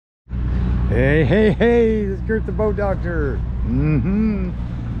Hey, this is Kurt the Boat Doctor.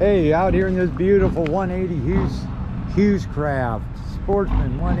 Hey, out here in this beautiful 180 Hewescraft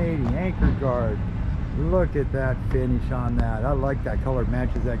Sportsman 180 anchor guard. Look at that finish on that. I like that color,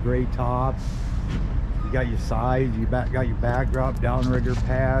 matches that gray top. You got your sides, you got your backdrop, downrigger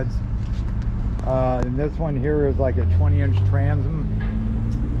pads. And this one here is like a 20-inch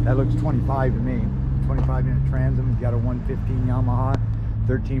transom. That looks 25 to me. 25-inch transom. You got a 115 Yamaha,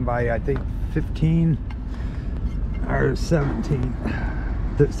 13 by I think 15 or 17.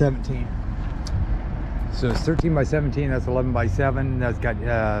 17. So it's 13 by 17. That's 11 by 7. That's got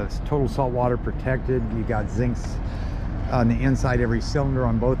total saltwater protected. You got zincs on the inside every cylinder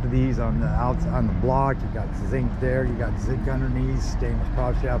on both of these. On the outside, on the block, you got zinc there. You got zinc underneath. Stainless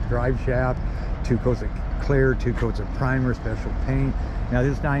prop shaft, drive shaft. 2 coats of clear, 2 coats of primer, special paint. Now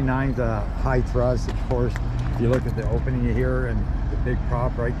this 99 is a high thrust, of course. If you look at the opening here and the big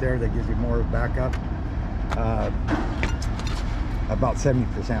prop right there, that gives you more backup. About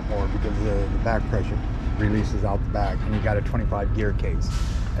 70% more because the back pressure releases out the back. And you got a 25 gear case.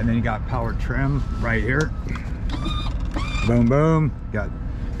 And then you got power trim right here. Boom, boom. You got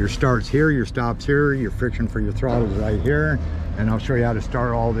your starts here, your stops here, your friction for your throttles right here. And I'll show you how to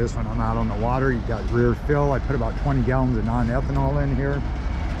start all this when I'm out on the water. You got rear fill. I put about 20 gallons of non-ethanol in here.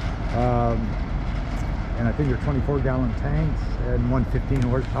 And I think they're 24-gallon tanks and 115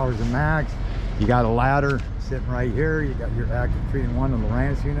 horsepower is the max. You got a ladder sitting right here. You got your active 3-in-1 and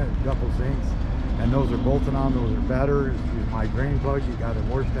lowrance unit, double sinks, and those are bolted on. Those are better. Use my drain plug. You got a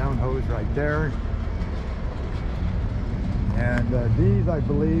wash down hose right there. And these, I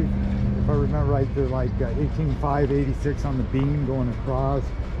believe, if I remember right, they're like 18.5, 86 on the beam going across.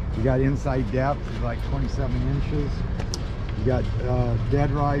 You got inside depth is like 27 inches. You got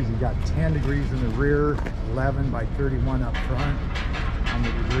dead rise. You got 10 degrees in the rear, 11 by 31 up front on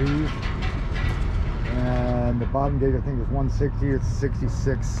the degrees. And the bottom gauge I think is 160. It's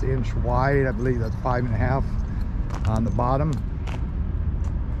 66-inch wide. I believe that's 5.5 on the bottom.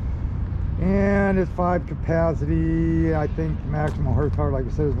 And it's 5 capacity. I think maximum horsepower, like I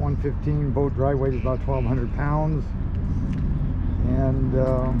said, is 115. Boat dry weight is about 1,200 pounds. And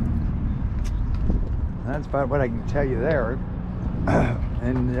that's about what I can tell you there.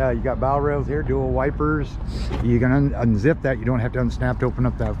 And you got bow rails here, dual wipers. You can unzip that. You don't have to unsnap to open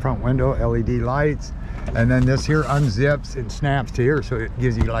up that front window. LED lights. And then this here unzips and snaps to here, so it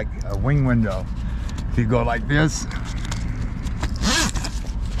gives you like a wing window. If you go like this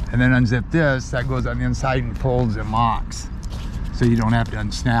and then unzip this, that goes on the inside and folds and locks, so you don't have to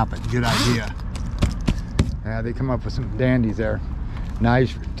unsnap it. Good idea. They come up with some dandies there.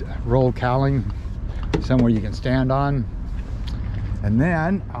 Nice roll cowling, somewhere you can stand on. And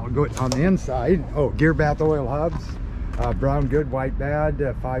then I'll go on the inside. Oh, gear bath oil hubs. Brown good, white bad,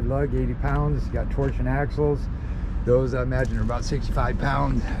 5 lug, 80 pounds. You got torsion axles. Those I imagine are about 65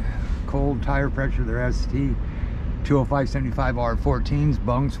 pounds. Cold tire pressure, they're ST 205/75 R14s,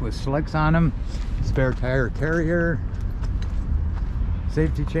 bunks with slicks on them. Spare tire carrier.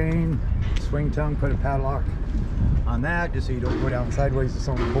 Safety chain, swing tongue, put a padlock on that just so you don't go down sideways if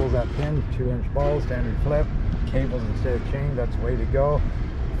someone pulls that pin. 2-inch ball, standard flip. Cables instead of chain, that's the way to go.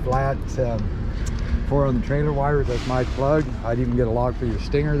 Flat 4 on the trailer wires, that's my plug. I'd even get a lock for your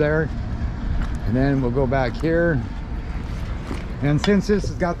stinger there. And then we'll go back here. And since this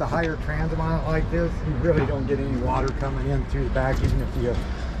has got the higher transom on it like this, you really don't get any water coming in through the back. Even if you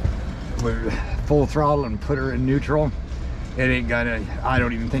were full throttle and put her in neutral, it ain't gonna, I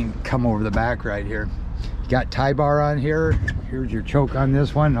don't even think, come over the back right here. You got tie bar on here. Here's your choke on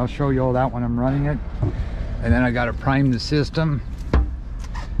this one. I'll show you all that when I'm running it. And then I got to prime the system.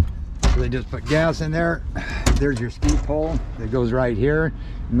 So they just put gas in there. There's your ski pole that goes right here.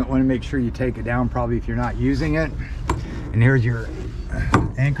 You might want to make sure you take it down probably if you're not using it. And here's your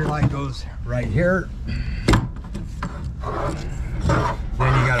anchor light, goes right here. Then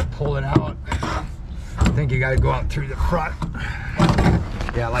you got to pull it out. I think you got to go out through the front.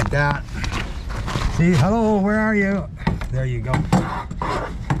 Yeah, like that. See, hello, where are you? There you go.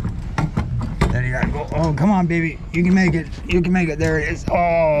 Then you gotta go, oh, come on, baby. You can make it. You can make it. There it is.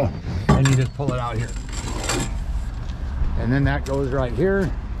 Oh, and you just pull it out here. And then that goes right here.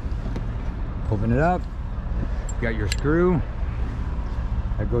 Open it up. You got your screw.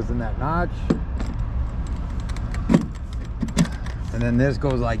 That goes in that notch. And then this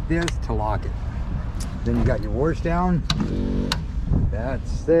goes like this to lock it. Then you got your wash down.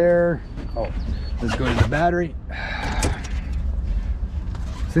 That's there. Oh, let's go to the battery.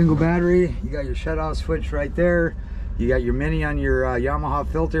 Single battery. You got your shut-off switch right there. You got your mini on your Yamaha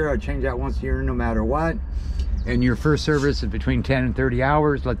filter. I change that once a year no matter what. and your first service is between 10 and 30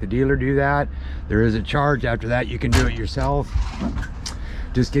 hours. Let the dealer do that. There is a charge. After that, you can do it yourself.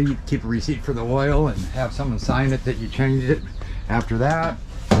 Just keep a receipt for the oil and have someone sign it that you changed it. After that,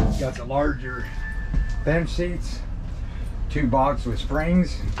 you got the larger bench seats, 2 box with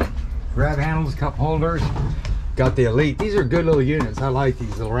springs, grab handles, cup holders. Got the Elite. These are good little units. I like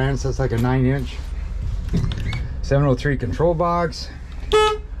these. The lowrance, that's like a 9-inch. 703 control box.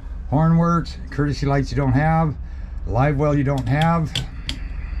 Horn works. Courtesy lights you don't have. Live well you don't have.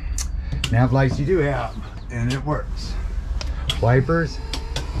 Nav lights you do have. And it works. Wipers.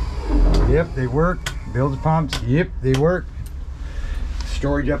 Yep, they work. Bilge pumps. Yep, they work.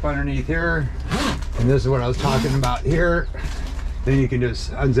 Storage up underneath here. And this is what I was talking about here. Then you can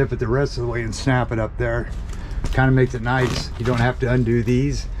just unzip it the rest of the way and snap it up there. Kind of makes it nice. You don't have to undo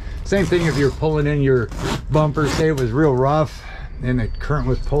these. Same thing if you're pulling in your bumper, say it was real rough and the current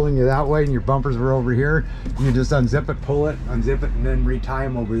was pulling you that way and your bumpers were over here, you just unzip it, pull it, unzip it, and then retie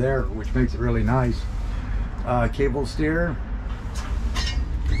them over there, which makes it really nice. Cable steer.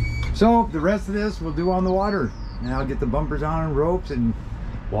 So the rest of this we'll do on the water. Now I'll get the bumpers on and ropes, and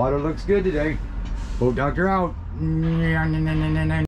water looks good today. Boat Doctor out.